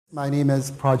My name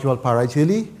is Prajwal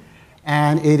Parajuly,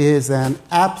 and it is an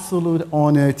absolute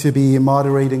honor to be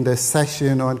moderating this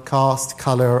session on caste,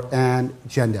 color, and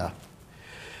gender.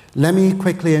 Let me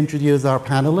quickly introduce our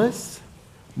panelists.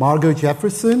 Margo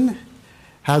Jefferson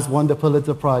has won the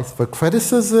Pulitzer Prize for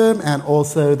Criticism and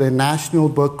also the National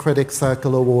Book Critics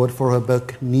Circle Award for her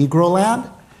book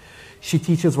Negroland. She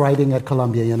teaches writing at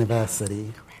Columbia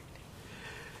University.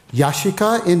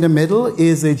 Yashica in the middle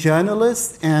is a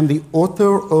journalist and the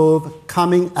author of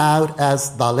Coming Out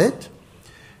as Dalit.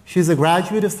 She's a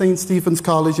graduate of St. Stephen's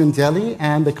College in Delhi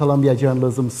and the Columbia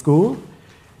Journalism School.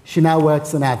 She now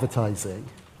works in advertising.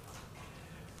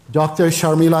 Dr.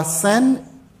 Sharmila Sen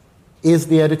is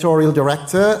the editorial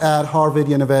director at Harvard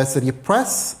University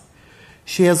Press.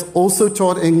 She has also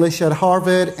taught English at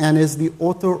Harvard and is the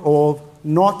author of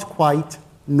Not Quite,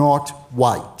 Not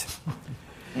White.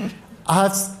 I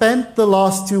have spent the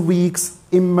last 2 weeks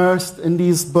immersed in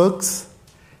these books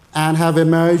and have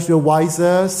emerged a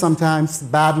wiser, sometimes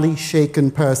badly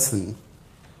shaken person.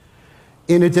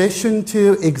 In addition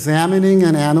to examining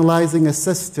and analyzing a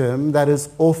system that is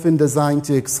often designed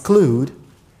to exclude,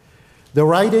 the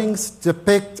writings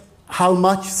depict how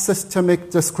much systemic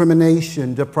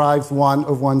discrimination deprives one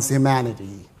of one's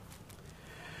humanity.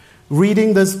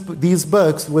 Reading these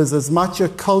books was as much a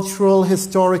cultural,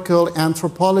 historical,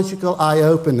 anthropological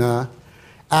eye-opener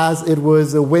as it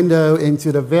was a window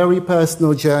into the very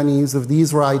personal journeys of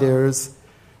these writers,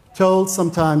 told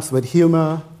sometimes with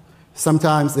humor,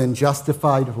 sometimes in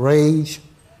justified rage,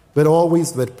 but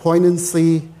always with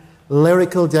poignancy,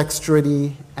 lyrical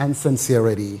dexterity, and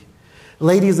sincerity.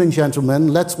 Ladies and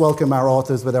gentlemen, let's welcome our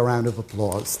authors with a round of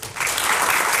applause.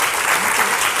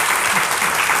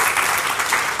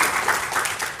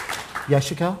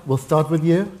 Yashica, we'll start with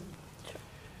you.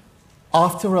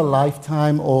 After a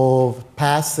lifetime of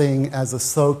passing as a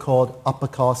so-called upper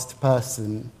caste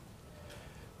person,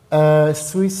 a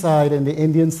suicide in the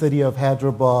Indian city of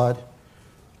Hyderabad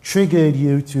triggered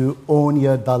you to own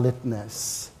your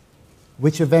Dalitness,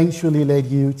 which eventually led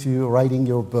you to writing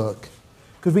your book.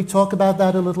 Could we talk about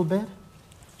that a little bit?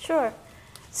 Sure.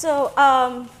 So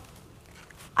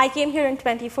I came here in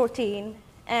 2014,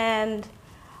 and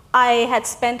I had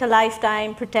spent a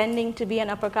lifetime pretending to be an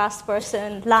upper caste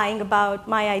person, lying about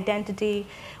my identity,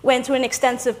 went through an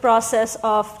extensive process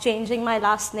of changing my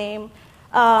last name.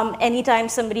 Anytime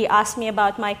somebody asked me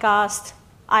about my caste,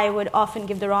 I would often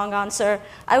give the wrong answer.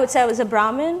 I would say I was a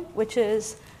Brahmin, which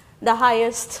is the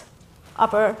highest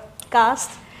upper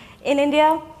caste in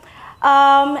India.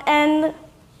 And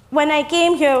when I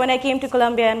came here, when I came to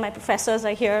Columbia, and my professors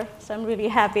are here, so I'm really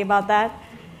happy about that,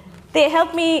 they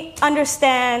helped me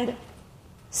understand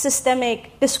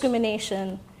systemic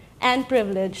discrimination and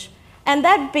privilege. And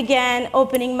that began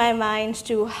opening my mind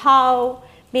to how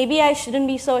maybe I shouldn't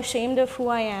be so ashamed of who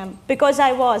I am, because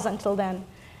I was until then.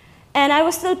 And I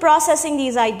was still processing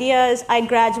these ideas. I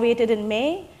graduated in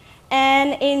May.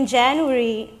 And in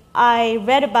January, I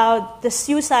read about the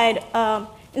suicide,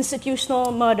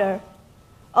 institutional murder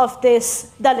of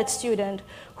this Dalit student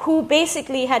who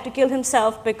basically had to kill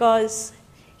himself because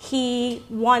he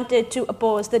wanted to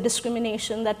oppose the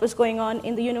discrimination that was going on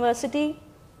in the university.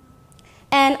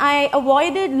 And I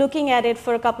avoided looking at it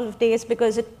for a couple of days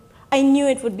because I knew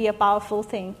it would be a powerful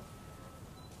thing.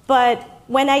 But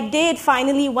when I did,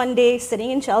 finally one day,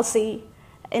 sitting in Chelsea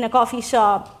in a coffee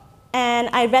shop, and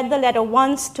I read the letter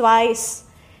once, twice,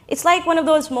 it's like one of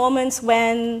those moments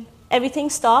when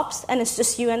everything stops and it's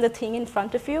just you and the thing in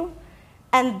front of you.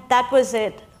 And that was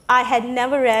it. I had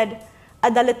never read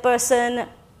a Dalit person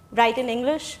write in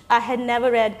English. I had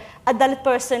never read a Dalit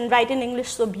person write in English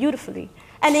so beautifully.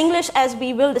 And English, as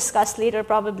we will discuss later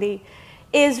probably,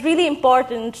 is really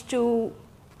important to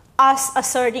us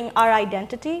asserting our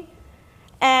identity.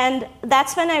 And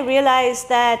that's when I realized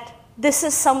that this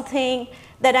is something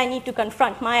that I need to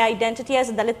confront. My identity as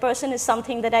a Dalit person is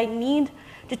something that I need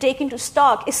to take into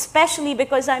stock, especially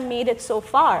because I made it so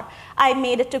far. I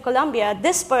made it to Columbia.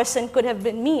 This person could have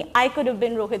been me. I could have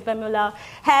been Rohit Vemula.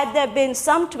 Had there been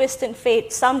some twist in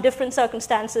fate, some different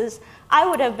circumstances, I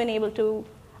would have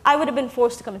been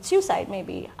forced to commit suicide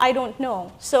maybe. I don't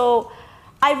know. So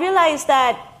I realized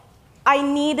that I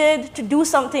needed to do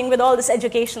something with all this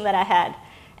education that I had.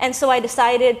 And so I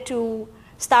decided to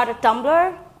start a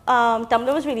Tumblr.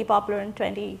 Tumblr was really popular in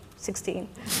 2016.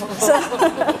 So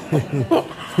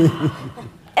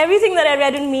everything that I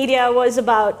read in media was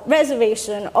about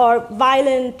reservation or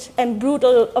violent and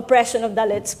brutal oppression of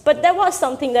Dalits. But there was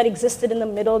something that existed in the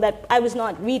middle that I was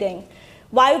not reading.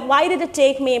 Why did it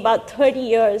take me about 30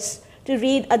 years to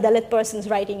read a Dalit person's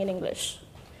writing in English?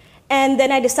 And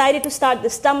then I decided to start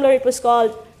this Tumblr. It was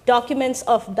called documents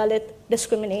of Dalit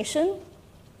discrimination.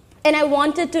 And I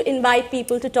wanted to invite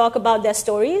people to talk about their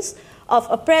stories of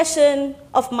oppression,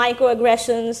 of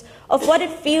microaggressions, of what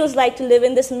it feels like to live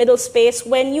in this middle space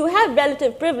when you have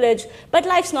relative privilege, but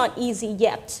life's not easy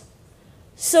yet.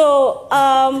 So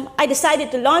I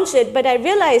decided to launch it, but I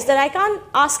realized that I can't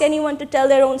ask anyone to tell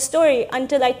their own story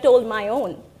until I told my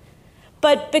own.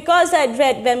 But because I'd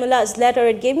read Vemula's letter,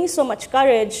 it gave me so much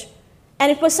courage,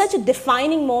 and it was such a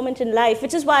defining moment in life,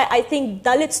 which is why I think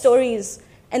Dalit stories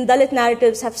and Dalit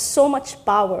narratives have so much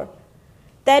power,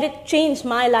 that it changed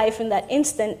my life in that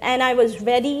instant, and I was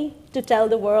ready to tell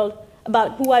the world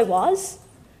about who I was.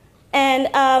 And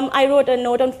I wrote a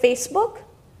note on Facebook,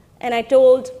 and I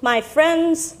told my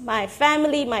friends, my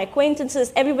family, my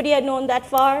acquaintances, everybody I'd known that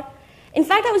far. In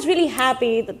fact, I was really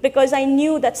happy because I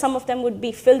knew that some of them would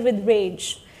be filled with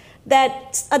rage,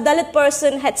 that a Dalit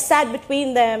person had sat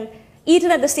between them, eaten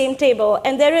at the same table,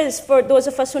 and there is, for those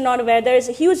of us who are not aware, there is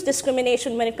a huge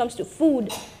discrimination when it comes to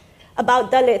food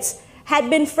about Dalits, had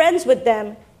been friends with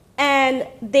them, and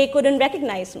they couldn't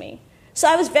recognize me. So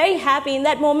I was very happy in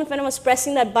that moment when I was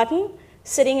pressing that button,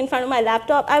 sitting in front of my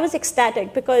laptop. I was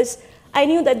ecstatic because I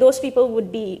knew that those people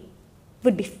would be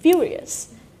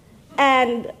furious.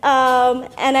 And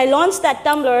I launched that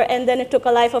Tumblr, and then it took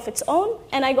a life of its own,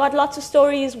 and I got lots of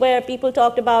stories where people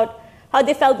talked about how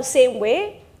they felt the same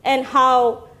way, and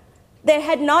how there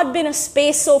had not been a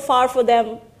space so far for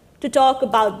them to talk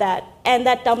about that, and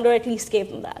that Tumblr at least gave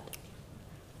them that.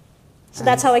 So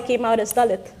that's how I came out as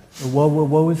Dalit. What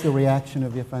was the reaction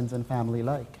of your friends and family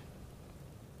like?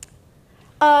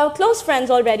 Close friends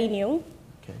already knew.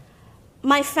 Okay.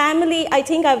 My family, I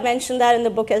think I've mentioned that in the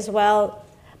book as well.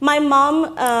 My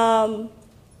mom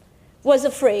was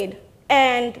afraid,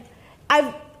 and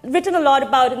I've written a lot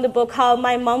about in the book how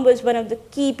my mom was one of the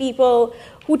key people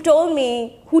who taught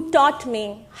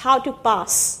me how to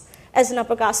pass as an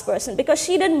upper caste person, because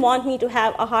she didn't want me to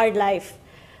have a hard life.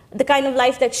 The kind of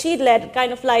life that she'd led, the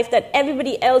kind of life that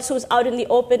everybody else who's out in the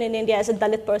open in India as a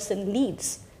Dalit person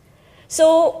leads.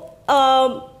 So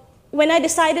when I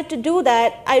decided to do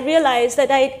that, I realized that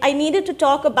I needed to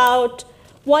talk about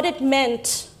what it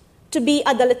meant to be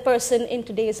a Dalit person in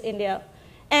today's India.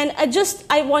 And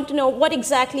I want to know what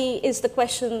exactly is the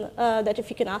question that, if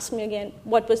you can ask me again,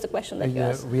 what was the question that you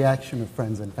asked? Reaction of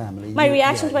friends and family. My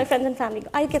reaction to my friends and family.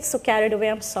 I get so carried away,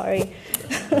 I'm sorry.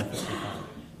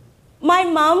 My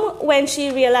mom, when she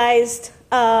realized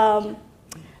that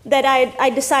I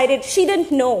decided, she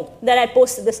didn't know that I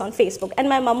posted this on Facebook, and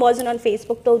my mom wasn't on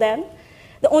Facebook till then.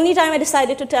 The only time I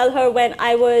decided to tell her when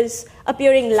I was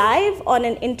appearing live on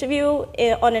an interview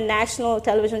on a national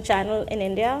television channel in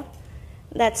India.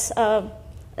 That's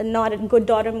not a good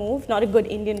daughter move, not a good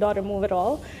Indian daughter move at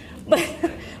all.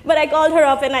 But I called her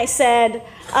up and I said,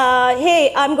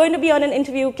 hey, I'm going to be on an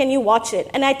interview, can you watch it?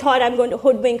 And I thought I'm going to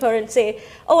hoodwink her and say,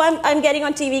 oh, I'm getting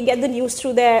on TV, get the news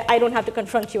through there, I don't have to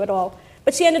confront you at all.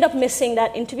 But she ended up missing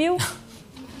that interview.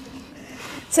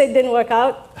 So it didn't work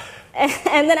out.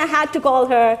 And then I had to call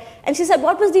her, and she said,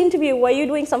 what was the interview? Were you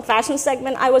doing some fashion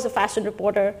segment? I was a fashion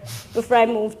reporter before I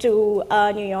moved to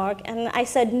New York. And I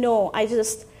said, no, I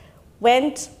just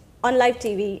went on live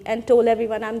TV and told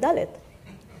everyone I'm Dalit.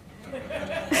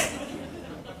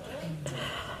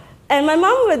 And my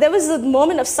mom, there was a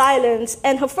moment of silence,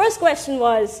 and her first question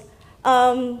was,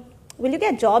 will you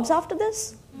get jobs after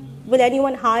this? Will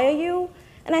anyone hire you?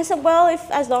 And I said, well,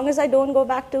 as long as I don't go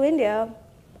back to India,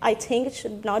 I think it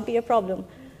should not be a problem.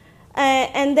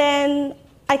 And then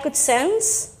I could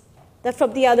sense that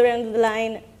from the other end of the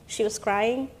line, she was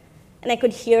crying, and I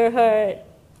could hear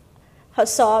her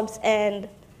sobs, and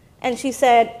she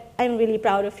said, I'm really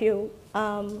proud of you.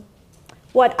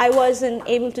 What I wasn't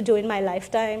able to do in my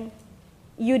lifetime,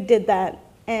 you did that,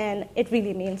 and it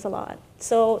really means a lot.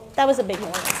 So that was a big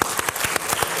moment.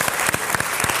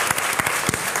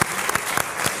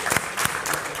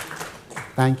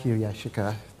 Thank you,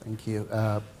 Yashica. Thank you.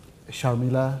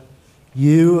 Sharmila,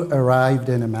 you arrived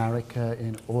in America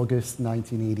in August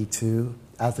 1982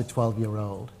 as a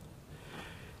 12-year-old.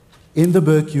 In the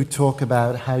book, you talk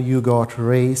about how you got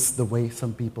raised the way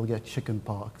some people get chicken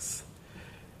pox,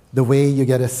 the way you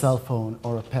get a cell phone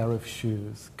or a pair of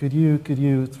shoes. Could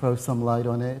you throw some light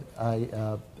on it?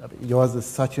 Yours is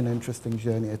such an interesting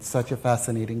journey. It's such a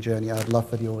fascinating journey. I'd love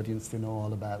for the audience to know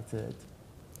all about it.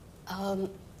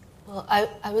 Well,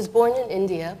 I was born in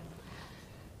India,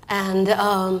 and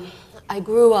I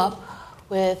grew up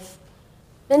with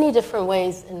many different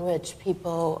ways in which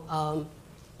people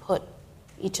put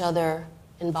each other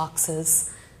in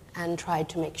boxes and try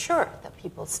to make sure that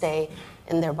people stay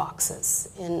in their boxes.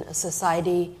 In a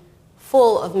society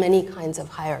full of many kinds of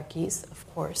hierarchies, of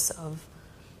course, of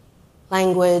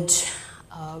language,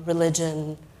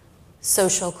 religion,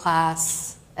 social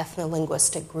class,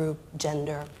 ethno-linguistic group,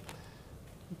 gender.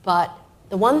 But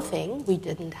the one thing we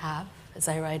didn't have, as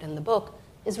I write in the book,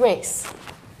 is race.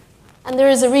 And there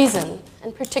is a reason,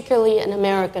 and particularly an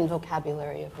American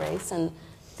vocabulary of race, and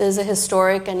there's a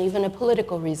historic and even a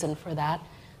political reason for that.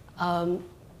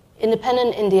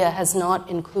 Independent India has not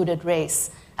included race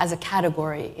as a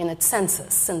category in its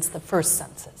census since the first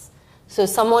census. So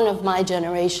someone of my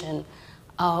generation,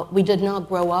 we did not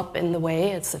grow up in the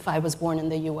way, as if I was born in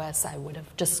the US, I would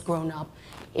have just grown up.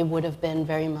 It would have been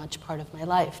very much part of my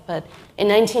life. But in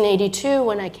 1982,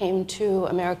 when I came to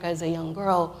America as a young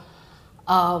girl,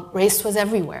 race was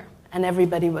everywhere, and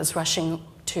everybody was rushing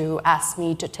to ask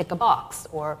me to tick a box,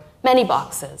 or many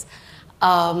boxes.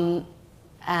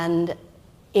 And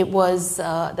it was,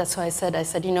 that's why I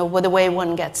said, you know, well, the way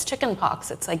one gets chicken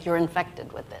pox, it's like you're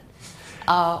infected with it.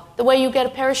 The way you get a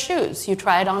pair of shoes, you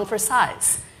try it on for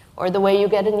size. Or the way you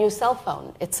get a new cell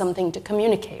phone, it's something to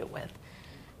communicate with.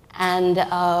 And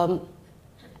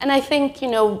I think, you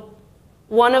know,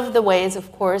 one of the ways, of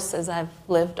course, as I've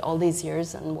lived all these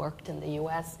years and worked in the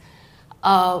US,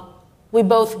 we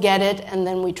both get it and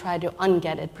then we try to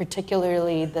unget it,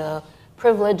 particularly the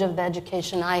privilege of the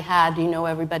education I had, you know,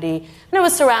 everybody, and I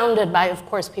was surrounded by, of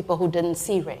course, people who didn't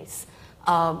see race,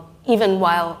 even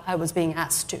while I was being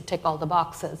asked to tick all the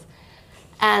boxes.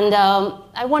 And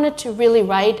I wanted to really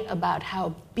write about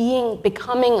how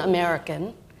becoming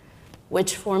American,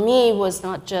 which for me was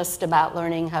not just about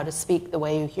learning how to speak the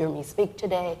way you hear me speak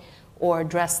today, or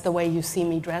dress the way you see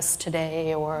me dress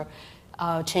today, or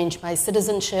change my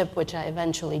citizenship, which I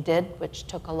eventually did, which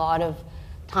took a lot of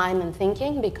time and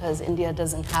thinking because India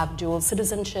doesn't have dual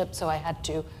citizenship, so I had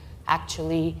to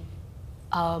actually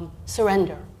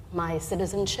surrender my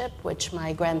citizenship, which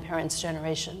my grandparents'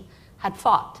 generation had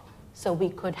fought, so we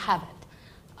could have it.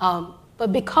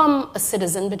 But become a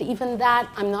citizen, but even that,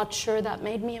 I'm not sure that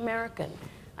made me American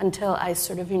until I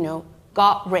sort of, you know,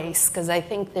 got race, because I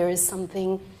think there is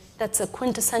something that's a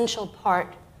quintessential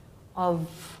part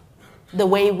of the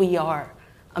way we are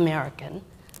American.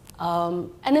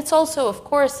 And it's also, of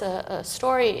course, a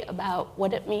story about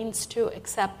what it means to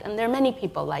accept, and there are many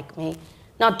people like me,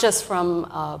 not just from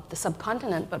the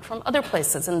subcontinent, but from other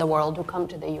places in the world who come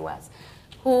to the US,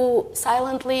 who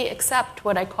silently accept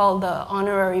what I call the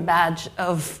honorary badge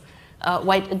of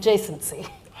white adjacency,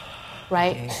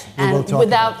 right? And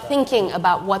without thinking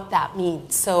about what that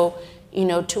means. So, you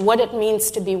know, to what it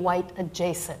means to be white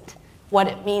adjacent, what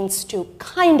it means to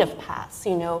kind of pass,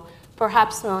 you know,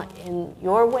 perhaps not in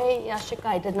your way, Yashica.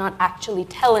 I did not actually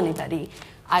tell anybody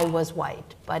I was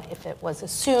white, but if it was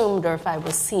assumed or if I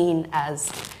was seen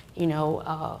as, you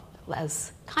know,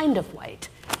 as kind of white,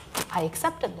 I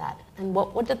accepted that. And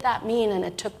what did that mean? And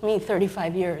it took me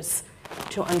 35 years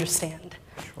to understand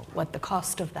what the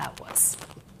cost of that was.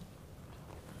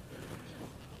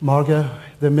 Margo,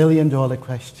 the million-dollar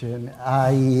question.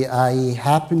 I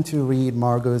happened to read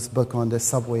Margo's book on the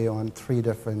subway on 3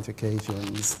 different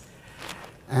occasions.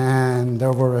 And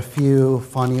there were a few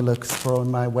funny looks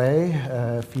thrown my way,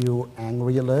 a few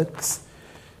angry looks.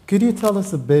 Could you tell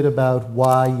us a bit about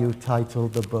why you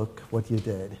titled the book what you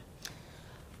did?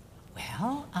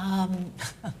 Well,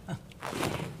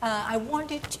 I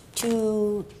wanted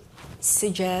to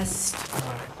suggest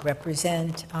or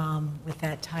represent with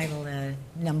that title a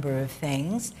number of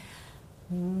things.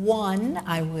 One,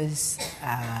 I was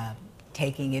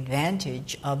taking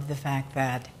advantage of the fact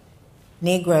that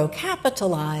Negro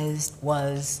capitalized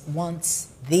was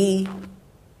once the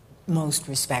most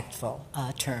respectful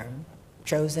term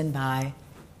chosen by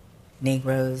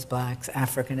Negroes, blacks,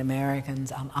 African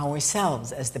Americans,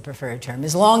 ourselves as the preferred term,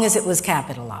 as long as it was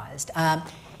capitalized.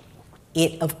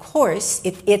 Of course,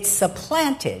 it's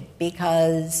supplanted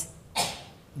because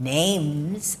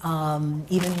names,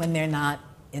 even when they're not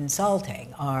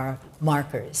insulting, are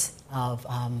markers of,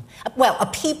 a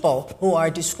people who are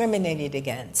discriminated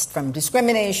against, from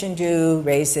discrimination to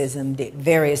racism,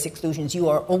 various exclusions.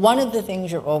 One of the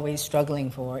things you're always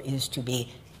struggling for is to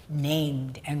be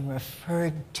named and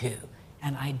referred to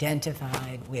and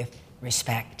identified with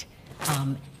respect.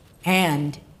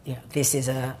 And you know, this is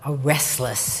a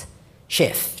restless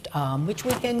shift, which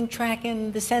we can track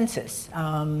in the census,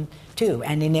 too,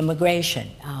 and in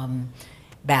immigration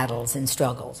battles and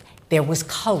struggles. There was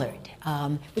colored,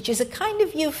 which is a kind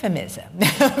of euphemism,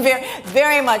 very,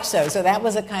 very much so. So that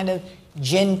was a kind of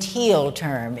genteel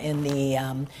term in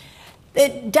the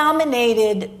that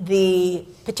dominated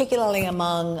particularly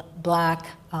among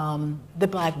the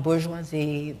black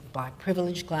bourgeoisie, black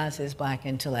privileged classes, black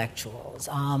intellectuals.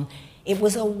 It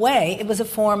was a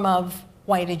form of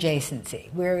white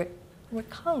adjacency. We're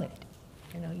colored.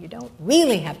 You don't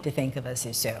really have to think of us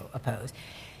as so opposed.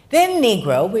 Then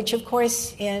Negro, which of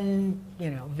course in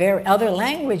other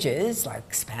languages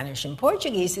like Spanish and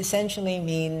Portuguese essentially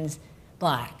means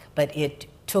black, but it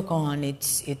took on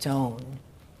its own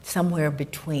somewhere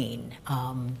between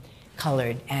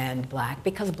colored and black,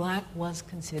 because black was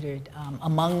considered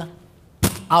among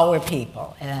our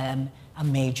people a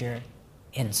major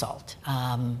insult.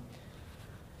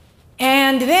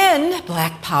 And then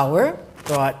Black Power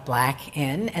brought black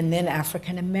in, and then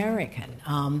African American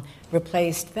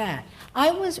replaced that.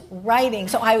 I was writing,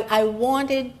 so I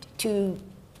wanted to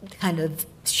kind of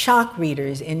shock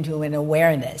readers into an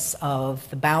awareness of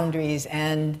the boundaries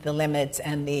and the limits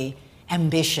and the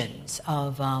ambitions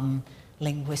of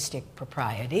linguistic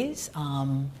proprieties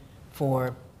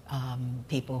for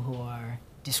people who are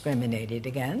discriminated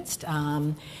against.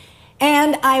 And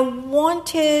I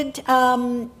wanted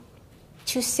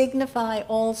to signify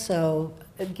also,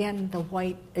 again, the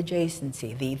white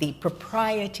adjacency, the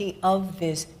propriety of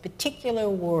this particular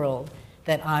world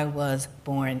that I was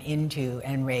born into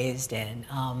and raised in.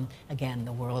 Again,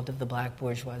 the world of the black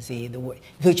bourgeoisie,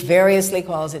 which variously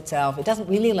calls itself, it doesn't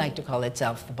really like to call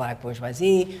itself the black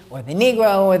bourgeoisie or the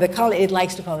Negro or the color, it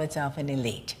likes to call itself an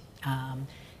elite.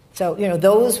 So,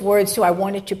 those words too, I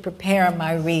wanted to prepare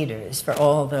my readers for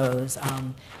all those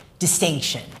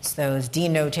distinctions, those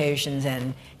denotations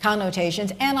and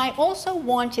connotations, and I also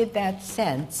wanted that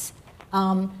sense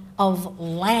of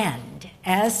land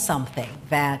as something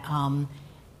that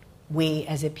we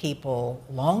as a people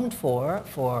longed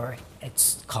for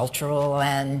its cultural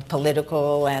and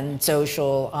political and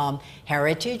social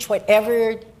heritage.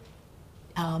 Whatever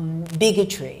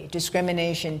bigotry,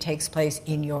 discrimination takes place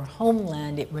in your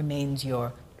homeland, it remains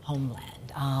your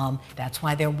homeland. That's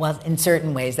why there was, in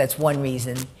certain ways, that's one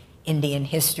reason Indian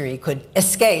history could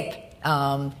escape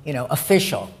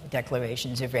official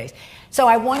declarations of race. So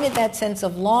I wanted that sense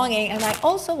of longing, and I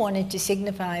also wanted to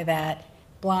signify that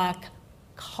black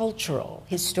cultural,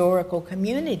 historical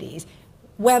communities,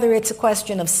 whether it's a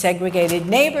question of segregated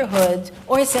neighborhoods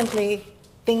or simply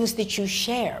things that you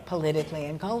share politically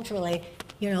and culturally,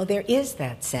 there is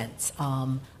that sense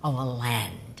of a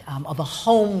land, of a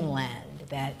homeland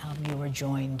that you were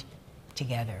joined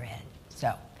together in.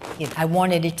 So I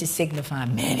wanted it to signify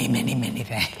many, many, many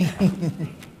things.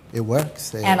 It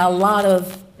works. And a lot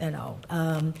of,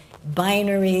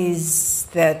 binaries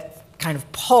that kind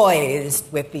of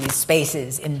poised with these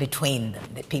spaces in between them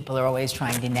that people are always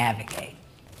trying to navigate.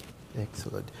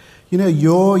 Excellent.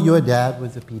 Your dad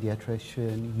was a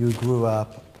pediatrician. You grew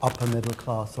up upper middle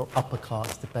class or upper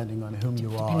class, depending on whom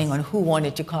you are. Depending on who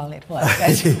wanted to call it what.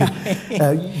 That's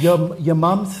right. Your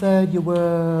mom said you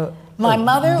were... My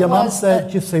mother Your mom said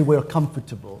just say we're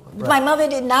comfortable. Right? My mother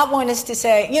did not want us to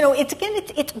say, it's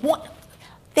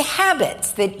the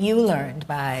habits that you learned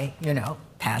by,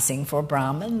 passing for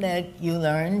Brahmin, that you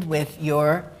learned with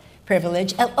your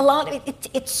privilege. A lot of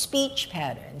it's speech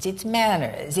patterns, it's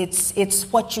manners,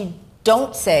 it's what you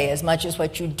don't say as much as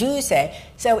what you do say.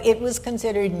 So it was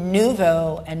considered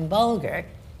nouveau and vulgar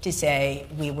to say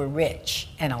we were rich,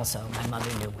 and also my mother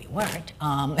knew we weren't,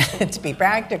 to be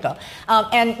practical.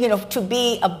 And to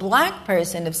be a black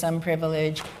person of some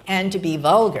privilege and to be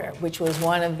vulgar, which was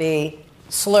one of the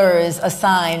slurs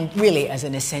assigned really as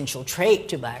an essential trait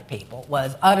to black people,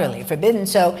 was utterly forbidden.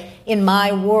 So in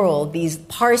my world, these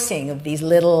parsing of these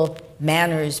little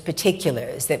manners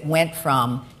particulars that went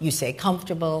from, you say,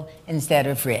 comfortable instead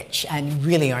of rich, and you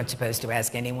really aren't supposed to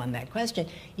ask anyone that question,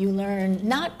 you learn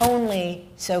not only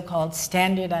so-called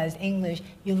standardized English,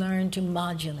 you learn to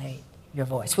modulate your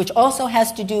voice, which also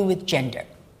has to do with gender,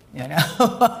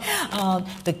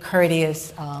 the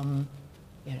courteous,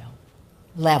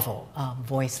 level,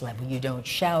 voice level. You don't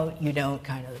shout, you don't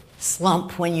kind of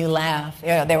slump when you laugh.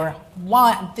 There were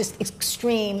just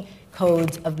extreme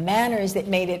codes of manners that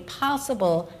made it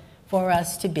possible for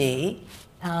us to be,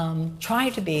 try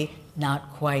to be, not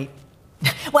quite.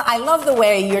 Well, I love the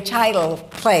way your title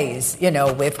plays,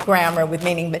 with grammar, with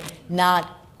meaning, but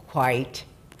not quite,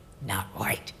 not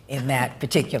right in that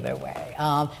particular way.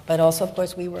 But also, of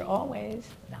course, we were always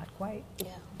not quite. Yeah.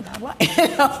 Not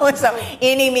right. So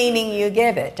any meaning you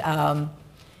give it,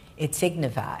 it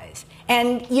signifies.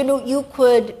 And, you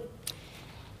could...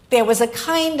 There was a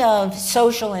kind of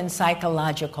social and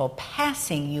psychological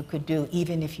passing you could do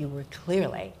even if you were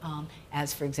clearly,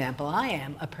 as for example, I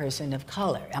am a person of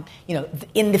color.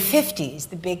 In the 50s,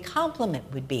 the big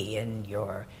compliment would be in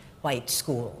your white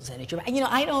schools. And at your,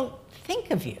 I don't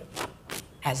think of you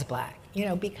as black,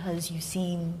 because you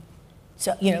seem,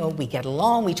 so, we get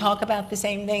along, we talk about the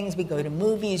same things, we go to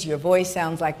movies, your voice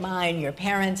sounds like mine, your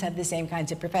parents have the same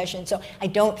kinds of professions. So I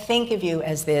don't think of you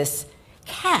as this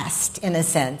caste, in a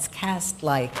sense, caste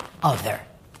like other.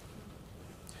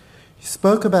 You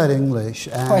spoke about English.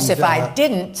 And, of course, if I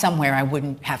didn't, somewhere I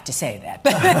wouldn't have to say that.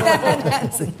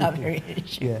 That's another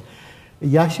issue. Yeah.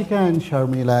 Yashica and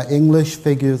Sharmila, English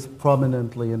figures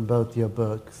prominently in both your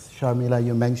books. Sharmila,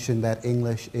 you mentioned that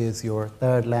English is your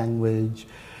third language,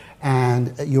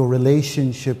 and your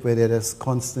relationship with it has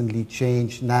constantly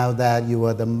changed now that you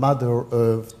are the mother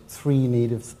of 3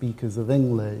 native speakers of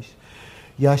English.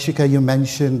 Yashica, you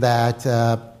mentioned that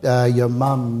your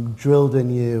mom drilled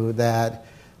in you that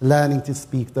learning to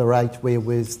speak the right way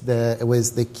was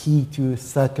the key to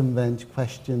circumvent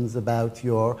questions about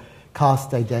your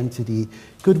caste identity.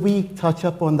 Could we touch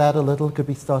up on that a little? Could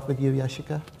we start with you,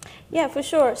 Yashica? Yeah, for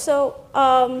sure. So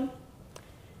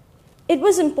it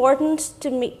was important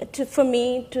for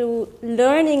me to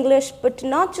learn English, but to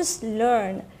not just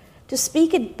learn, to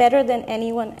speak it better than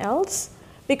anyone else,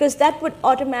 because that would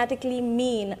automatically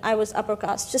mean I was upper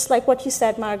caste. Just like what you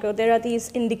said, Margo, there are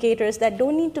these indicators that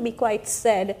don't need to be quite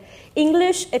said.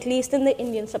 English, at least in the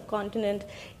Indian subcontinent,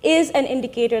 is an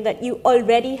indicator that you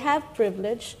already have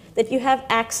privilege, that you have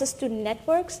access to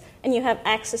networks, and you have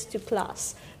access to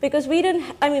class. Because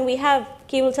we have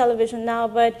cable television now,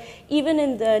 but even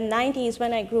in the 90s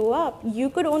when I grew up, you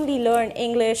could only learn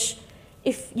English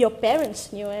if your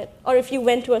parents knew it, or if you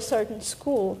went to a certain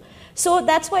school. So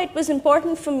that's why it was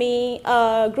important for me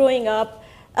growing up.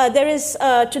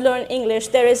 To learn English.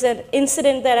 There is an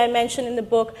incident that I mentioned in the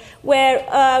book where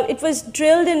it was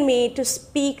drilled in me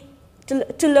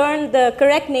to learn the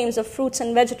correct names of fruits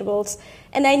and vegetables.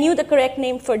 And I knew the correct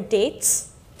name for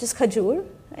dates, just khajur,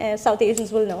 South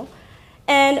Asians will know.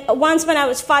 And once when I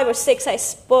was 5 or 6,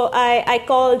 I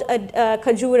called a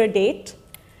khajur a date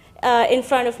in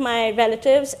front of my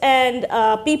relatives and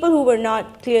people who were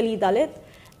not clearly Dalit.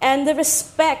 And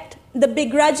the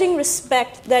begrudging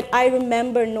respect that I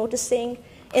remember noticing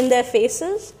in their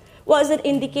faces was an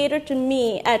indicator to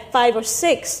me at 5 or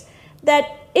 6 that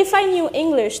if I knew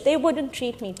English, they wouldn't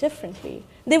treat me differently.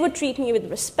 They would treat me with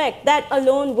respect. That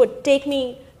alone would take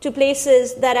me to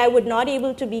places that I would not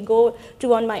able to go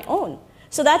to on my own.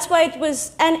 So that's why it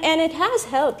was, and it has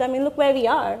helped. I mean, look where we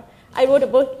are. I wrote a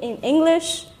book in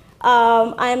English.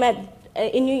 I'm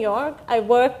in New York. I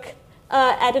work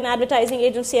at an advertising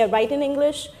agency. I write in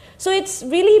English. So it's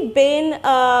really been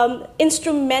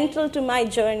instrumental to my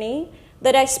journey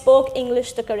that I spoke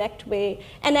English the correct way.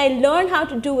 And I learned how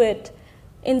to do it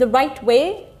in the right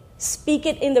way, speak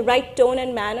it in the right tone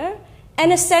and manner,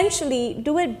 and essentially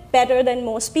do it better than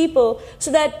most people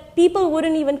so that people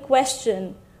wouldn't even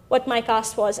question what my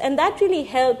caste was. And that really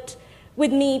helped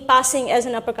with me passing as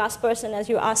an upper caste person, as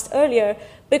you asked earlier,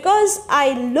 because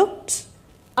I looked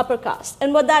upper caste.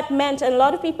 And what that meant, and a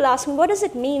lot of people ask me, what does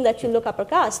it mean that you look upper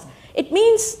caste? It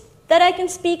means that I can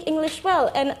speak English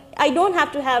well, and I don't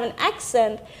have to have an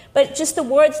accent, but just the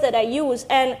words that I use,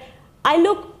 and I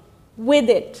look with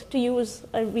it, to use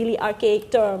a really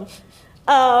archaic term.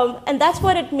 And that's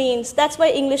what it means. That's why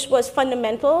English was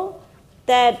fundamental,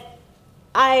 that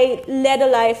I led a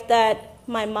life that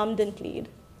my mom didn't lead.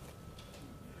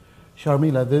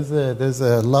 Sharmila, there's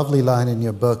a lovely line in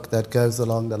your book that goes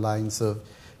along the lines of,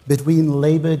 between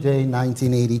Labor Day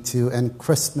 1982 and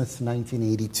Christmas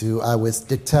 1982, I was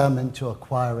determined to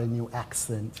acquire a new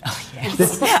accent. Oh,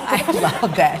 yes. I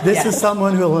love that. This is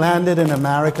someone who landed in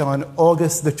America on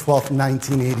August the 12th,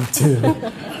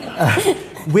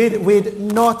 1982. With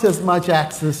not as much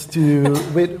access to,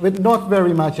 with not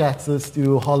very much access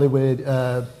to Hollywood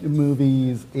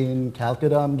movies in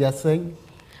Calcutta, I'm guessing.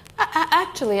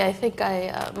 Actually, I think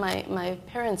my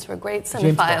parents were great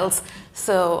cinephiles,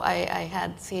 so I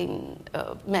had seen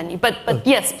many. But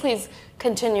yes, please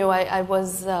continue. I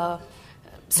was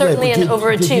certainly an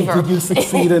overachiever. Did you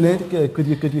succeed in it? Could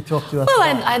you talk to us? Well,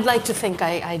 I'd like to think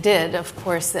I did. Of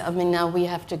course, I mean now we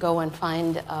have to go and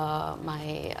find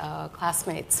my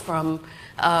classmates from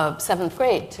 7th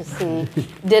grade to see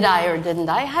did I or didn't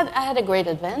I. I had a great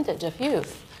advantage of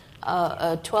youth.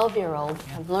 A 12-year-old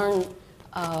can learn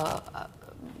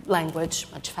language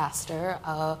much faster.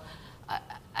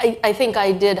 I think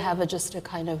I did have just a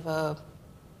kind of a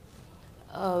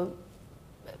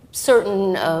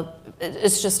certain.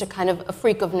 It's just a kind of a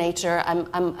freak of nature.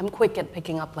 I'm quick at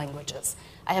picking up languages.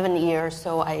 I have an ear,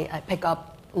 so I pick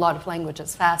up a lot of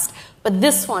languages fast. But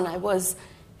this one, I was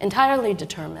entirely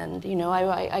determined. You know,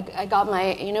 I got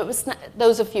my. You know, it was not,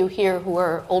 those of you here who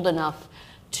are old enough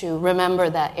to remember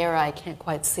that era. I can't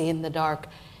quite see in the dark.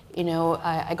 You know,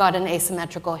 I got an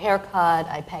asymmetrical haircut,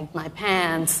 I pegged my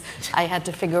pants, I had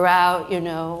to figure out, you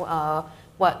know,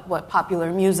 what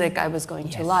popular music I was going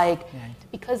to like. Right.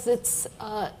 Because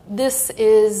this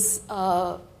is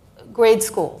grade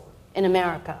school in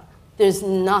America. There's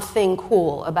nothing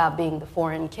cool about being the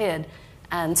foreign kid.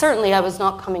 And certainly I was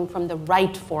not coming from the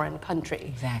right foreign country.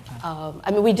 Exactly.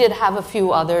 I mean, we did have a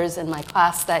few others in my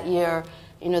class that year.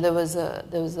 You know, there was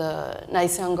a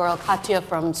nice young girl, Katya,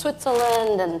 from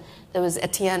Switzerland, and there was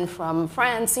Etienne from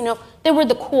France. You know, they were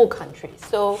the cool countries.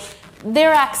 So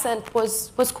their accent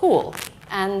was cool.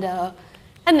 And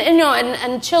you know,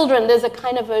 and children, there's a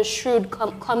kind of a shrewd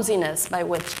clumsiness by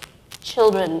which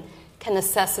children can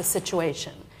assess a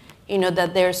situation. You know,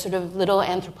 that they're sort of little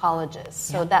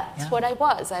anthropologists. So that's what I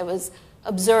was. I was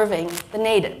observing the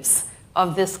natives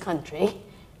of this country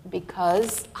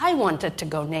because I wanted to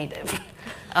go native.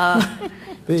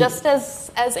 Just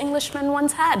as Englishmen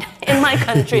once had in my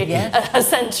country a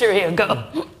century ago.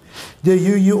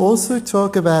 You also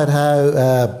talk about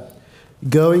how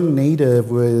going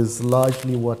native was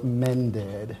largely what men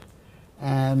did.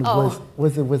 And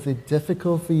was it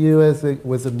difficult for you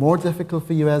was it more difficult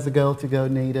for you as a girl to go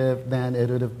native than it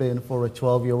would have been for a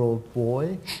 12-year-old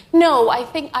boy? No, I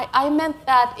think I meant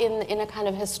that in a kind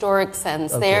of historic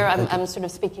sense. Okay, I'm sort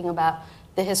of speaking about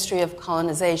the history of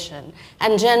colonization.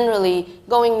 And generally,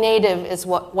 going native is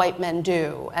what white men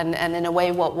do. And in a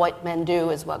way, what white men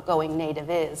do is what going native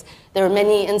is. There are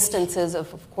many instances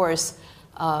of course,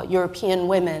 European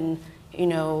women, you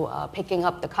know, picking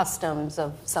up the customs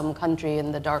of some country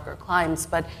in the darker climes,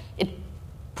 but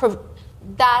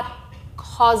that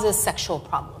causes sexual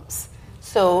problems.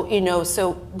 So, you know,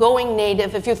 so going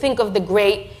native, if you think of the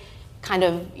great kind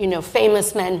of, you know,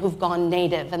 famous men who've gone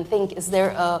native and think, is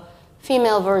there a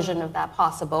female version of that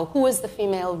possible? Who is the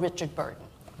female Richard Burton?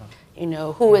 You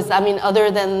know, who is, I mean, other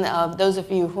than those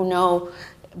of you who know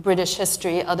British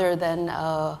history, other than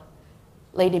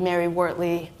Lady Mary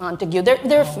Wortley Montagu.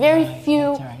 There are very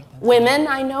few women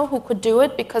I know who could do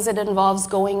it because it involves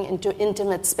going into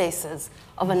intimate spaces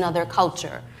of another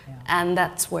culture. And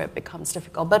that's where it becomes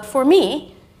difficult. But for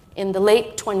me, in the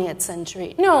late 20th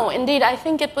century, no, indeed, I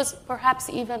think it was perhaps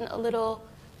even a little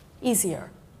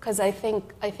easier. Because I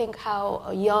think how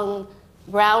a young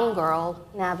brown girl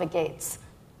navigates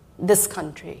this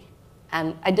country.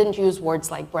 And I didn't use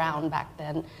words like brown back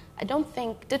then. I don't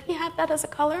think, did we have that as a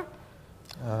color?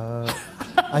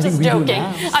 I think just joking.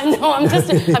 I know.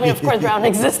 I mean, of course, brown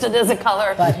existed as a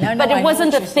color, but it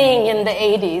wasn't a thing in the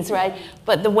 80s, right?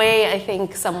 But the way I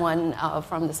think someone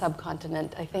from the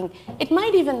subcontinent, I think it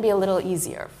might even be a little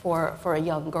easier for a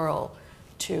young girl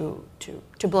to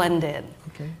blend in.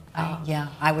 Okay.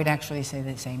 I would actually say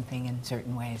the same thing in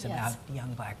certain ways about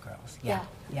young black girls. Yeah,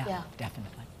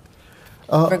 definitely.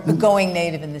 Going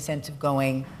native in the sense of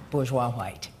going bourgeois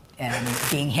white and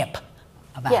being hip.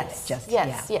 About yes, it.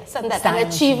 Yes, and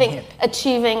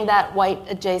achieving that white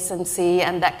adjacency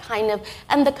and that kind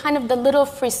of the little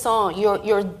frisson,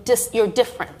 your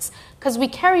difference, because we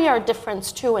carry our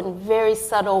difference too in very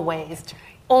subtle ways,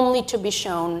 only to be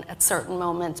shown at certain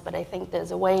moments. But I think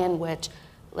there's a way in which,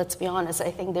 let's be honest,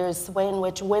 I think there's a way in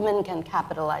which women can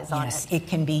capitalize on it. Yes, it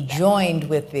can be joined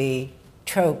with the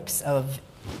tropes of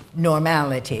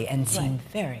normality and seem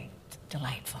very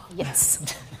delightful.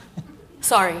 Yes.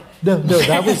 Sorry. No,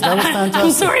 that was fantastic. I'm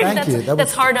sorry, Thank you.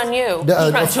 That's hard on you.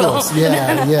 Of course,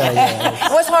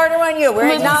 yeah. What's harder on you?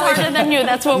 What's harder than you?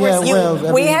 That's what we're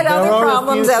saying. We had other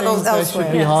problems elsewhere. That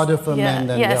should be harder for men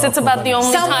than yes, it's about the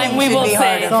only time we will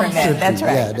say. For men. That's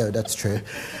right. Yeah, no, that's true.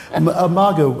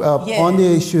 Margo, on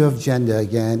the issue of gender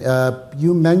again,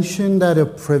 you mentioned that a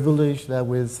privilege that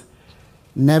was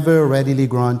never readily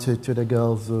granted to the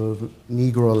girls of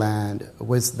Negroland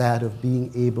was that of being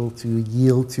able to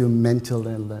yield to mental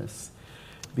illness,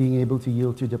 being able to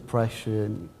yield to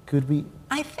depression. Could we?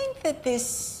 I think that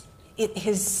it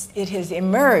has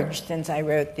emerged since I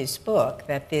wrote this book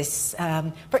that this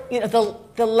the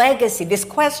legacy, this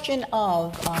question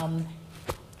of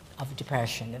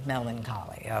depression, of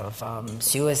melancholy, of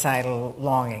suicidal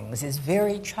longings is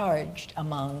very charged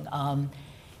among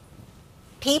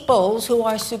peoples who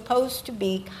are supposed to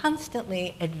be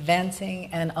constantly advancing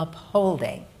and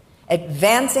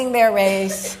advancing their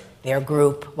race, their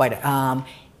group,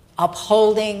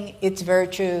 upholding its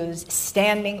virtues,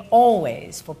 standing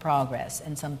always for progress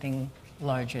and something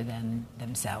larger than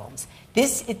themselves.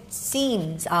 This, it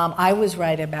seems, I was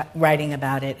writing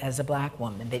about it as a black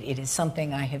woman, but it is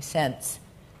something I have since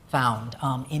found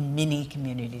in many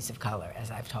communities of color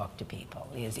as I've talked to people.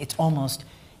 It's almost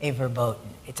a verboten.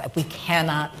 It's like we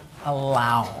can't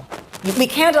allow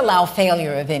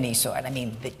failure of any sort. I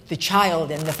mean, the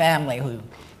child in the family who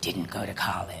didn't go to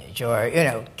college or,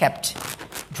 kept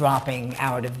dropping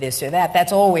out of this or that,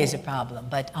 that's always a problem.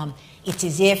 But it's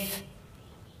as if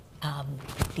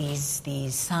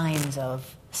these signs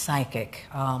of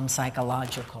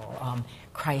psychological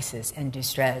crisis and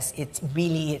distress. It's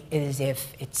really as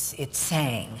if it's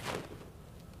saying,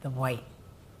 the white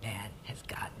man has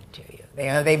gotten to you.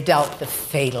 They've dealt the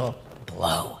fatal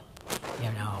blow,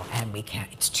 and we can't.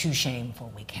 It's too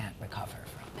shameful. We can't recover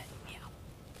from it.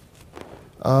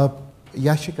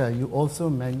 Yashica, you also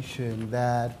mentioned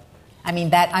that.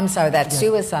 I'm sorry, that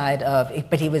suicide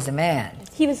but he was a man.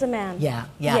 He was a man. Yeah.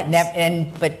 Yes.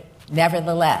 But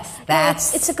nevertheless,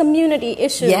 it's a community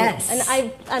issue. Yes. And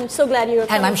I'm so glad you were.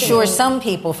 And I'm sure some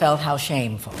people felt how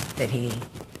shameful that he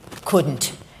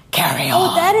couldn't carry on.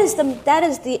 Oh, that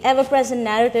is the ever-present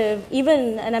narrative.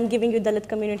 Even, and I'm giving you Dalit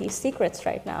community secrets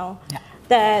right now. Yeah.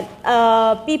 That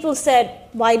people said,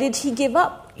 why did he give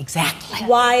up? Exactly.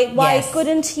 Why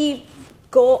couldn't he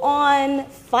go on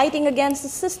fighting against the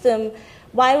system?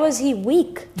 Why was he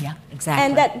weak? Yeah, exactly.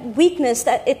 And that weakness,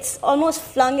 that it's almost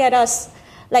flung at us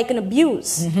like an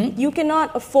abuse. Mm-hmm. You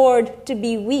cannot afford to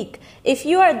be weak. If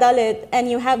you are Dalit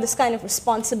and you have this kind of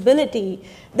responsibility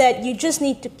that you just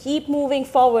need to keep moving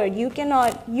forward, you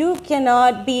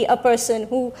cannot be a person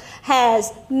who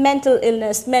has mental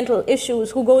illness, mental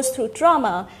issues, who goes through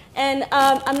trauma. And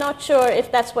I'm not sure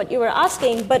if that's what you were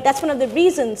asking, but that's one of the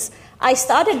reasons I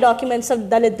started Documents of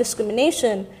Dalit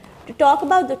Discrimination, to talk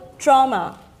about the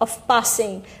trauma of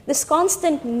passing, this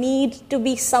constant need to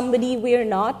be somebody we're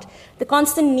not, the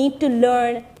constant need to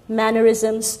learn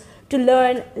mannerisms, to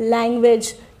learn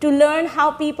language, to learn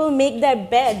how people make their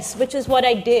beds, which is what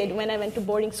I did when I went to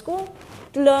boarding school,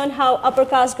 to learn how upper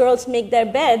caste girls make their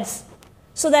beds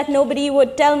so that nobody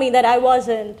would tell me that I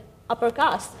wasn't upper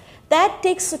caste. That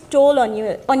takes a toll on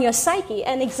you, on your psyche,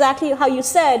 and exactly how you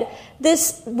said,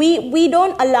 this we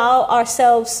don't allow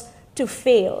ourselves to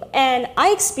fail. And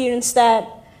I experienced that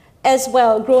as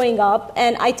well growing up,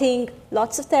 and I think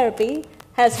lots of therapy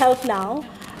has helped now,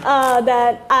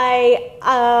 that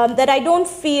I don't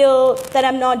feel that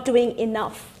I'm not doing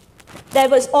enough. There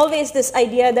was always this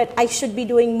idea that I should be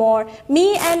doing more.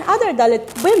 Me and other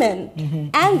Dalit women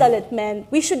and Dalit men,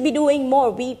 we should be doing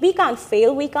more. We can't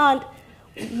fail.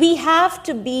 We have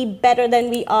to be better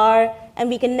than we are, and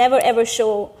we can never ever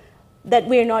show that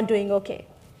we're not doing okay.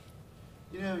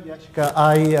 Yashica,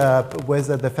 I was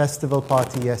at the festival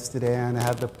party yesterday, and I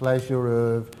had the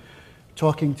pleasure of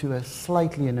talking to a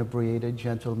slightly inebriated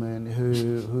gentleman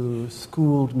who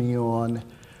schooled me on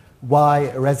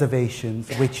why reservations,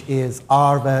 which is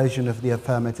our version of the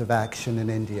affirmative action in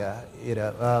India,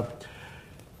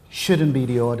 shouldn't be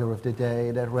the order of the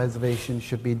day, that reservations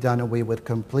should be done away with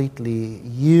completely.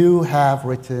 You have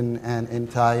written an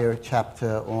entire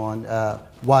chapter on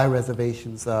why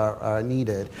reservations are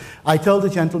needed. I told the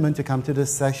gentleman to come to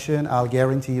this session. I'll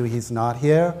guarantee you he's not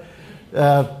here.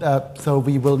 So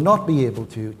we will not be able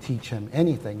to teach him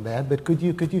anything there. But could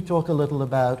you talk a little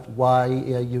about why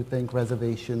you think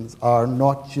reservations are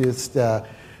not just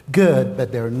good,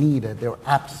 but they're needed? They're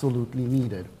absolutely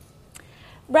needed.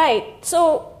 Right.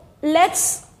 So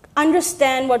let's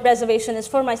understand what reservation is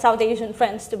for my South Asian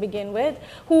friends to begin with,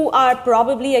 who are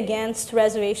probably against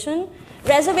reservation.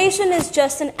 Reservation is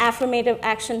just an affirmative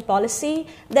action policy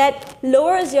that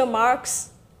lowers your marks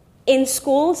in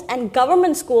schools,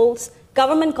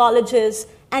 government colleges,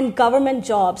 and government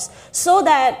jobs so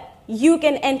that you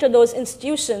can enter those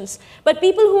institutions. But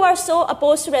people who are so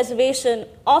opposed to reservation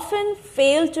often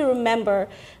fail to remember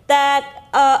that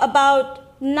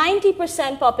about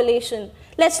 90% population,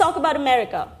 let's talk about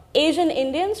America. Asian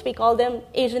Indians, we call them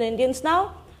Asian Indians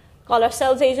now, call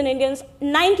ourselves Asian Indians,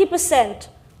 90%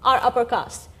 are upper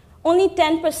caste. Only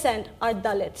 10% are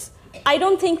Dalits. I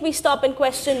don't think we stop and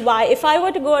question why. If I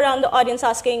were to go around the audience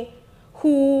asking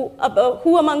who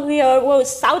among here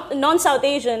was non-South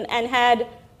Asian and had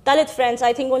Dalit friends,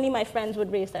 I think only my friends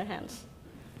would raise their hands.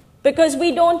 Because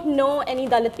we don't know any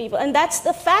Dalit people. And that's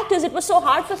the fact is, it was so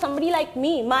hard for somebody like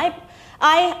me.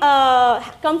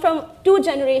 I come from 2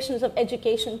 generations of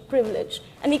education privilege.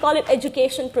 And we call it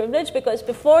education privilege because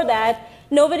before that,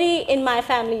 nobody in my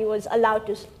family was allowed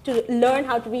to learn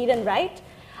how to read and write.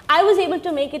 I was able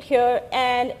to make it here,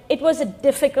 and it was a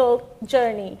difficult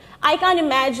journey. I can't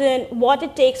imagine what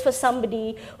it takes for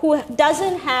somebody who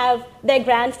doesn't have their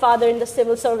grandfather in the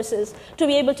civil services to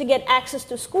be able to get access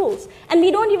to schools. And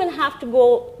we don't even have to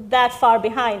go that far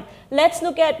behind. Let's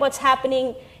look at what's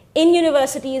happening in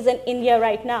universities in India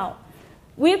right now.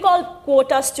 We're called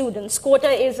quota students. Quota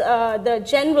is the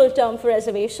general term for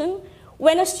reservation.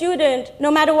 When a student,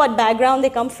 no matter what background they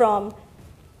come from,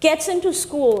 gets into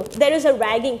school, there is a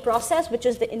ragging process, which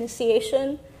is the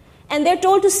initiation, and they're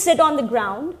told to sit on the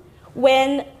ground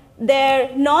when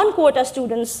their non-quota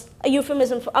students, a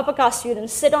euphemism for upper caste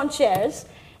students, sit on chairs,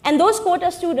 and those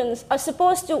quota students are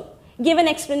supposed to give an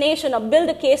explanation or build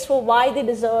a case for why they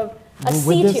deserve a seat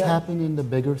Would this here. happen in the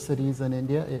bigger cities in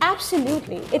India?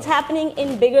 Absolutely. It's happening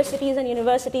in bigger cities and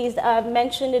universities. I've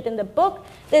mentioned it in the book.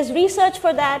 There's research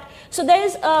for that. So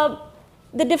there's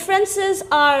the differences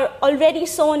are already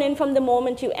sewn in from the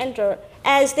moment you enter.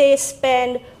 As they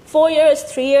spend 4 years,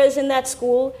 3 years in that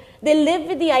school, they live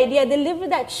with the idea, they live with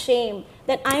that shame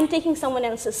that I'm taking someone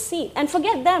else's seat. And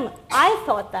forget them, I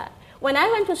thought that. When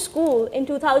I went to school in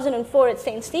 2004 at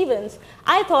St. Stephen's,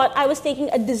 I thought I was taking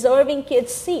a deserving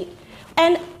kid's seat.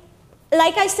 And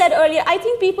like I said earlier, I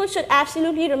think people should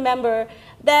absolutely remember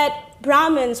that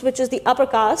Brahmins, which is the upper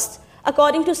caste,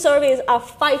 according to surveys, are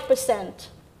 5%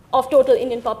 of total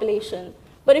Indian population.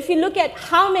 But if you look at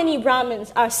how many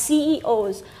Brahmins are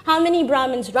CEOs, how many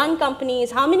Brahmins run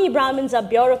companies, how many Brahmins are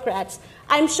bureaucrats,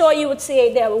 I'm sure you would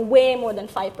say they're way more than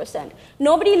 5%.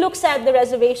 Nobody looks at the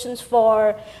reservations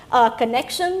for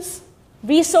connections,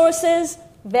 resources,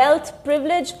 wealth,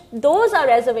 privilege. Those are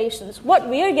reservations. What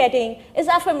we're getting is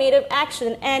affirmative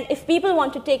action. And if people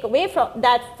want to take away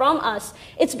from us,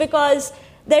 it's because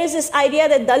there is this idea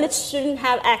that Dalits shouldn't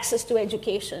have access to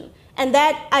education. And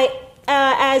that,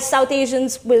 as South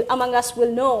Asians among us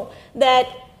will know, that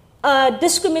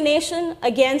discrimination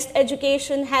against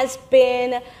education has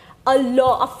been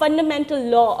a fundamental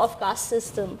law of caste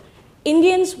system.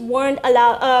 Indians weren't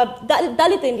allowed,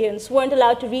 Dalit Indians weren't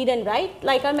allowed to read and write,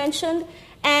 like I mentioned,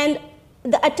 and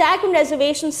the attack on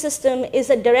reservation system is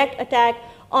a direct attack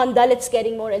on Dalits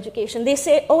getting more education. They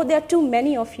say, oh, there are too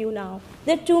many of you now.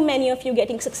 There are too many of you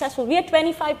getting successful. We are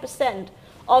 25%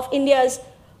 of India's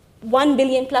 1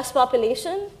 billion plus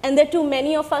population, and there are too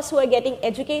many of us who are getting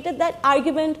educated. That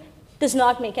argument does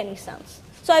not make any sense.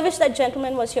 So I wish that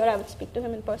gentleman was here. I would speak to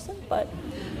him in person, but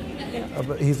you know.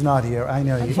 But he's not here. I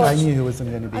know. I knew he wasn't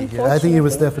going to be here. I think he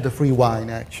was there for the free wine,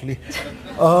 actually.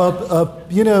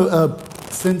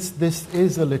 Since this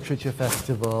is a literature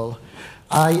festival,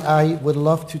 I would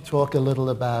love to talk a little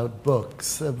about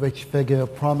books, which figure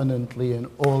prominently in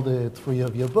all the three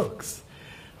of your books.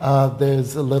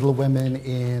 There's Little Women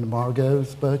in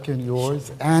Margo's book and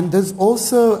yours. And there's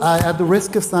also, at the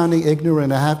risk of sounding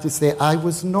ignorant, I have to say, I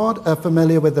was not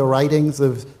familiar with the writings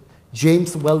of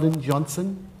James Weldon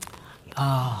Johnson.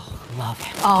 Oh, love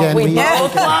him. Oh, we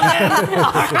both love him.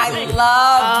 I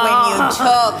loved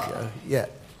when you took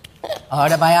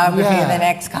Autobiography of an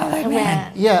Ex-Colored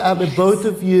Man. Yeah, both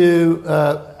of you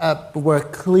were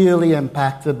clearly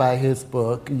impacted by his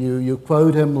book. You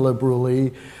quote him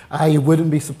liberally. I wouldn't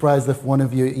be surprised if one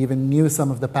of you even knew some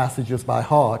of the passages by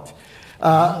heart.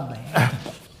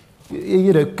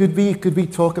 Could we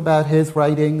talk about his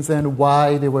writings and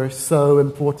why they were so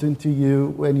important to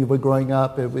you when you were growing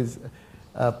up? It was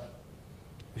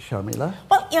Sharmila.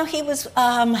 Well, he was.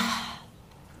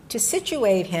 To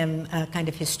situate him kind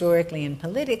of historically and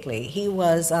politically, he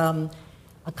was a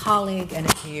colleague and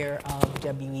a peer of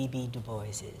W.E.B. Du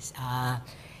Bois's.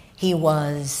 He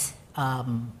was a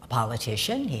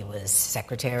politician. He was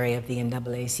secretary of the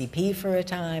NAACP for a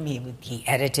time. He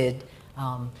edited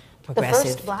progressive. The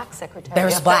first black secretary.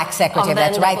 First black secretary.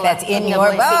 That's right. That's in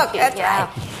your book. That's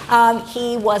right.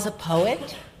 He was a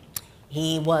poet.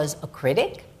 He was a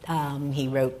critic. He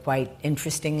wrote quite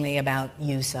interestingly about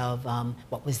use of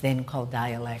what was then called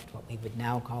dialect, what we would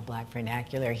now call black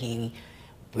vernacular. He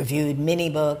reviewed many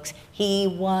books. He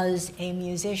was a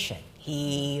musician.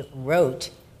 He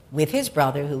wrote, with his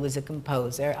brother, who was a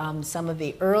composer, some of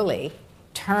the early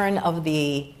turn of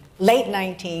the late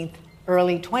 19th,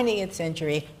 early 20th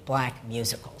century black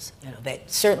musicals, that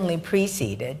certainly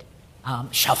preceded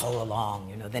Shuffle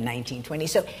Along, the 1920s.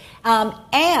 So,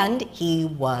 and he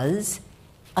was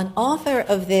an author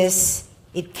of this.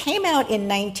 It came out in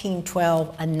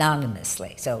 1912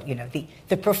 anonymously. So,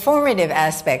 the performative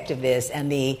aspect of this and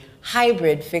the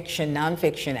hybrid fiction,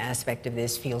 nonfiction aspect of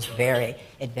this feels very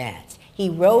advanced. He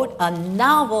wrote a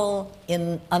novel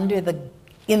under the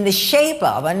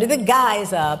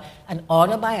guise of an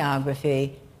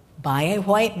autobiography by a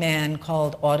white man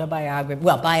called by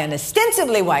an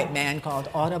ostensibly white man called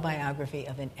Autobiography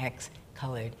of an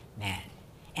Ex-Colored Man.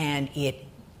 And it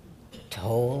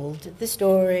told the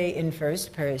story in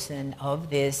first person of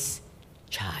this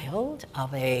child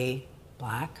of a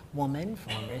black woman,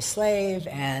 former slave,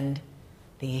 and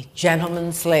the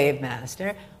gentleman slave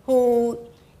master, who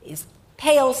is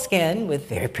pale-skinned with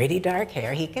very pretty dark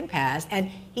hair. He can pass, and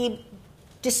he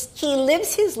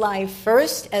lives his life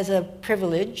first as a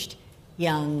privileged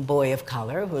young boy of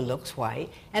color who looks white,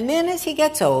 and then as he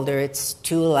gets older, it's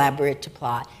too elaborate to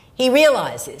plot. He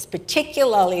realizes,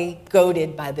 particularly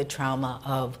goaded by the trauma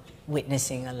of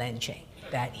witnessing a lynching,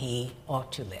 that he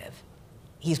ought to live.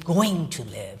 He's going to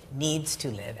live, needs to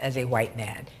live as a white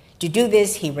man, to do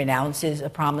this, he renounces a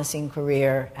promising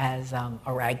career as a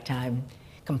ragtime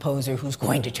composer who's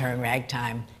going to turn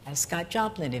ragtime, as Scott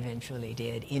Joplin eventually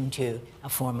did, into a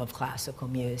form of classical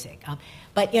music.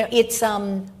 But you know, it's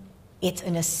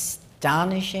an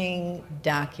astonishing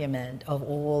document of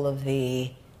all of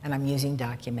the, and I'm using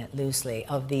document loosely,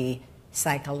 of the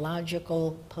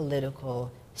psychological,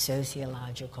 political,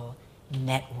 sociological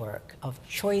network of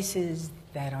choices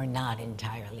that are not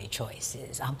entirely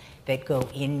choices, that go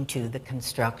into the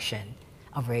construction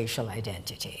of racial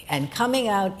identity. And coming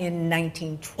out in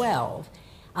 1912,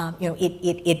 you know,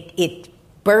 it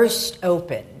burst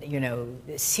open, you know,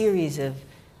 a series of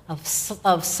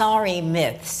sorry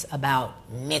myths about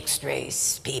mixed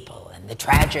race people and the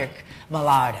tragic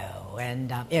mulatto,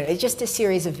 and you know, it's just a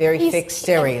series of very fixed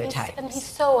stereotypes. And he's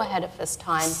so ahead of his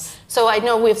time. So I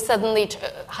know we've suddenly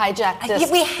hijacked this.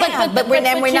 We have, but we're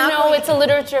not. You know, it's a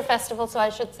literature festival, so I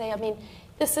should say. I mean,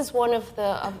 this is one of the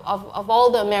of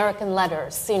all the American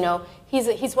letters. You know,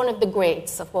 he's one of the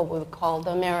greats of what we would call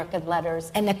the American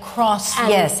letters. And across,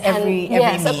 every form.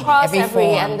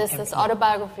 And this every is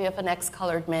Autobiography of an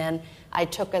Ex-Colored Man. I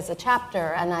took as a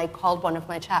chapter, and I called one of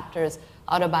my chapters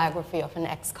Autobiography of an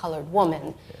Ex-Colored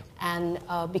Woman. And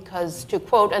because, to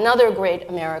quote another great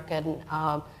American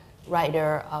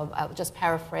writer, I'll just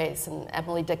paraphrase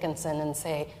Emily Dickinson and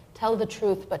say, tell the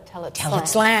truth, but tell it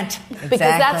slant. Exactly. Because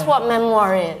that's what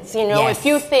memoir is. You know, Yes. if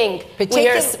you think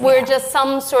we're just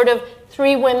some sort of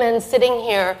three women sitting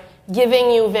here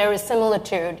giving you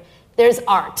verisimilitude, there's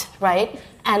art, right?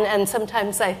 And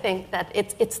sometimes I think that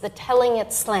it's the telling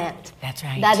it slant. That's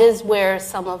right. That is where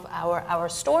some of our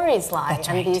stories lie. That's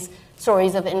and right. these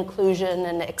stories of inclusion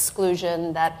and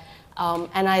exclusion that,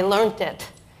 and I learned it.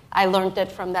 I learned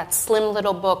it from that slim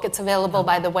little book. It's available,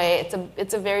 by the way.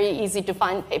 It's a very easy to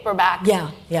find paperback.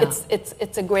 Yeah.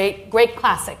 It's a great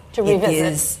classic to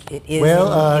revisit. It is.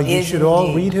 Well, you should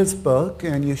all read his book,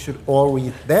 and you should all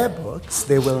read their books.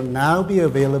 They will now be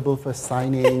available for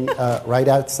signing right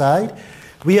outside.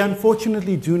 We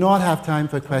unfortunately do not have time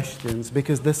for questions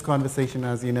because this conversation,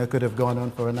 as you know, could have gone on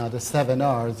for another 7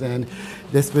 hours. And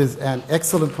this was an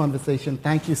excellent conversation.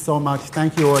 Thank you so much.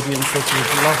 Thank you, audience. This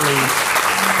was lovely.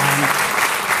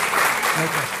 No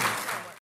questions.